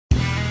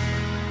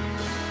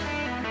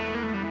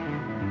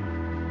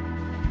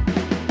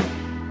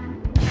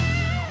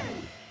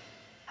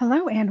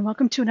Hello and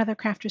welcome to another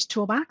Crafter's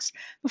Toolbox.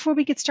 Before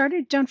we get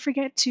started, don't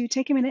forget to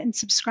take a minute and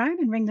subscribe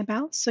and ring the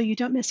bell so you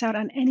don't miss out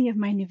on any of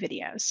my new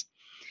videos.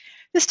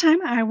 This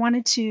time I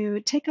wanted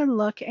to take a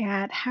look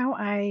at how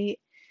I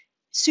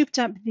souped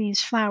up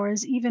these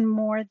flowers even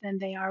more than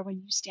they are when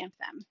you stamp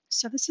them.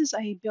 So this is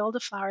a Build a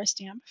Flower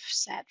stamp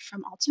set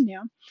from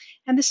altenew,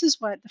 and this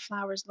is what the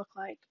flowers look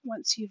like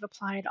once you've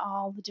applied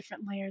all the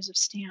different layers of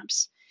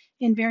stamps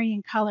in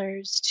varying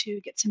colors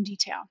to get some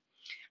detail.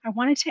 I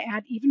wanted to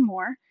add even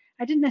more.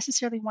 I didn't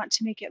necessarily want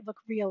to make it look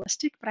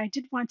realistic, but I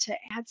did want to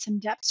add some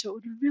depth so it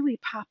would really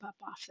pop up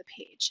off the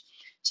page.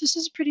 So this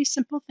is a pretty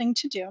simple thing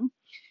to do.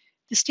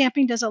 The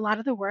stamping does a lot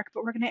of the work,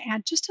 but we're going to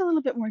add just a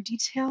little bit more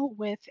detail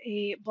with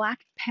a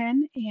black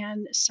pen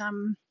and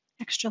some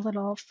extra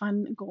little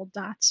fun gold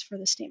dots for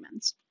the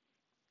stamens.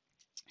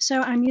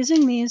 So I'm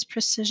using these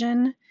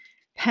precision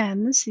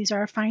pens. These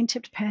are fine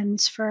tipped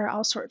pens for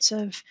all sorts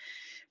of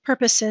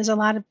purposes. A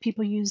lot of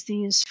people use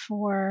these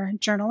for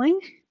journaling,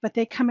 but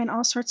they come in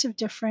all sorts of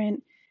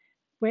different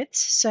widths.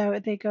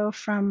 So they go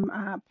from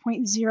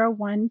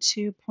 0.01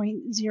 to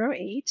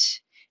 0.08,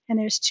 and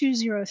there's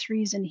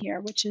 203s in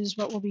here, which is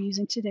what we'll be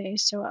using today.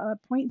 So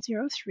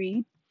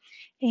 0.03.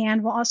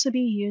 And we'll also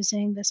be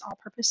using this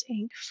all-purpose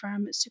ink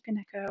from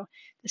Sukaneko.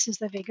 This is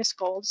the Vegas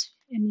Gold,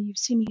 and you've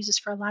seen me use this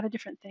for a lot of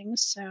different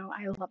things, so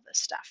I love this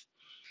stuff.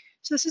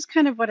 So this is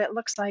kind of what it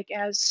looks like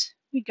as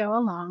we go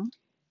along.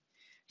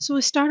 So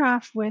we start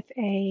off with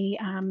a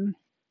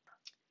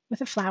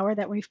flower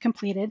that we've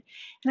completed,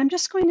 and I'm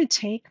just going to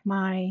take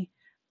my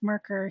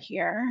marker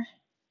here,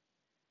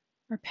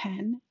 or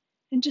pen,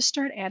 and just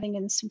start adding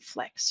in some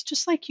flicks,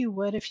 just like you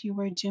would if you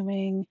were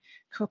doing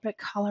Copic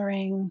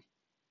coloring,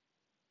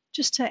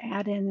 just to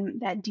add in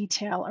that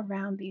detail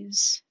around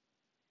these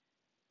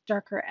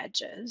darker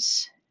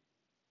edges.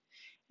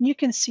 And you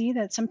can see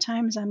that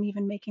sometimes I'm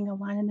even making a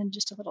line and then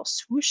just a little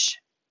swoosh,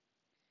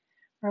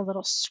 or a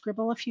little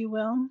scribble, if you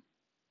will.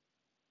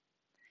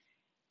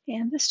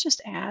 And this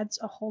just adds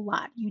a whole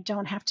lot. You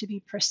don't have to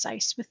be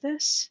precise with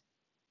this,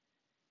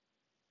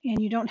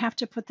 and you don't have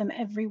to put them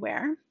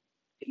everywhere,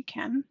 but you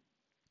can.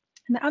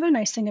 And the other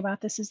nice thing about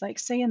this is, like,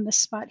 say in this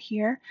spot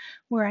here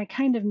where I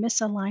kind of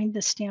misaligned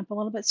the stamp a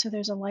little bit so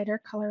there's a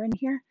lighter color in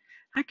here,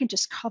 I can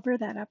just cover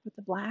that up with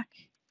the black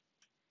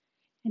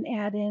and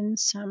add in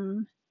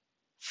some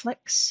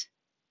flicks,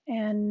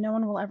 and no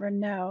one will ever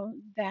know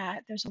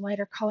that there's a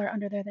lighter color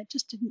under there that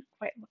just didn't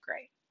quite look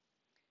right.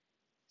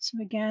 So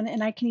again,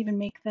 and I can even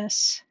make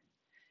this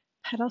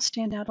petal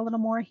stand out a little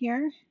more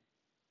here.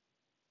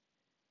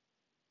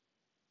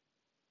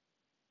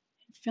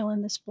 Fill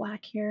in this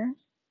black here.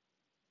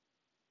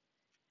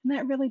 And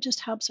that really just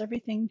helps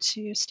everything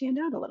to stand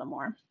out a little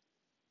more.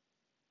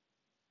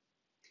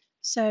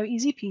 So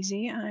easy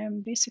peasy,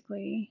 I'm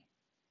basically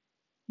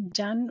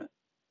done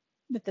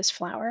with this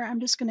flower.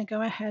 I'm just going to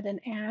go ahead and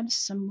add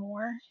some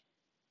more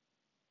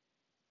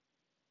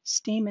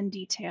stamen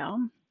detail,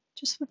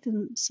 just with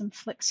some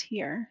flicks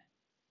here.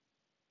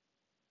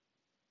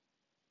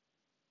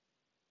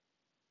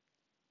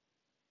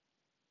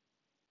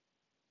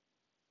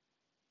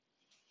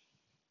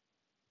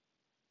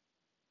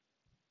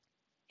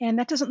 And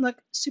that doesn't look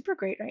super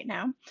great right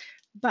now,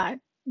 but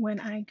when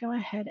I go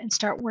ahead and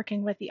start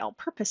working with the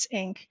all-purpose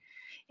ink,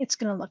 it's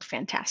going to look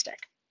fantastic.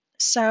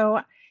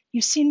 So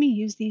you've seen me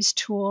use these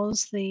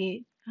tools,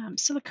 the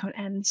silicone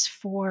ends,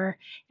 for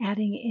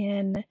adding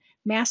in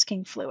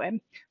masking fluid.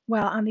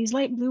 Well, on these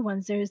light blue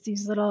ones, there's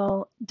these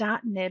little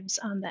dot nibs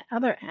on the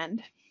other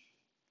end.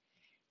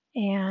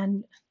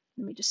 And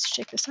let me just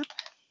shake this up.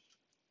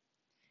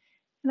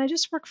 And I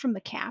just work from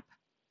the cap.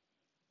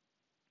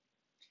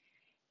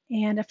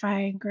 And if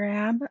I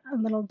grab a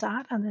little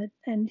dot on the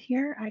end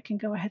here, I can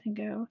go ahead and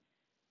go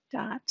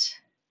dot,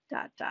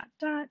 dot, dot,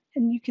 dot.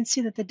 And you can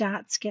see that the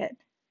dots get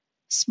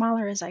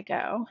smaller as I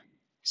go.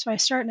 So I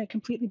start in a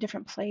completely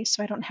different place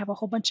so I don't have a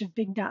whole bunch of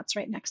big dots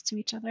right next to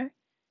each other.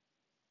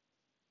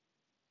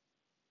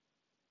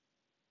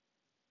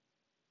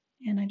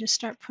 And I just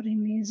start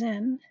putting these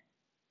in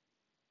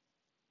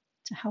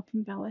to help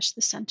embellish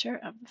the center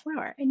of the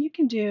flower. And you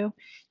could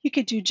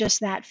do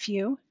just that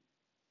few,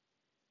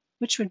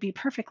 which would be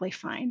perfectly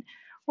fine.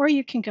 Or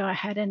you can go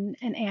ahead and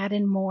add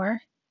in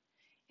more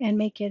and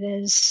make it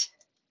as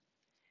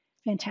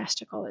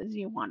fantastical as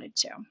you wanted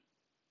to.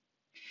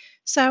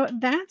 So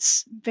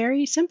that's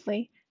very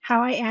simply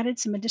how I added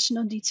some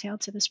additional detail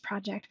to this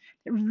project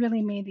that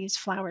really made these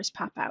flowers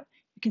pop out.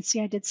 You can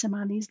see I did some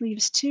on these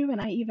leaves too, and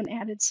I even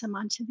added some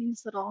onto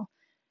these little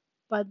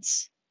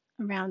buds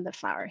around the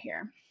flower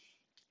here.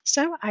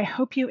 So I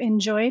hope you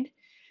enjoyed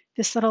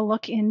this little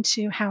look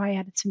into how I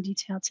added some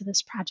detail to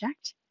this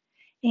project.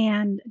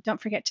 And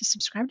don't forget to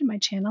subscribe to my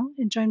channel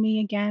and join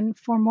me again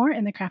for more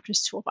in the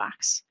Crafter's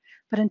Toolbox.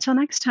 But until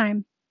next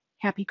time,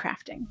 happy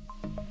crafting.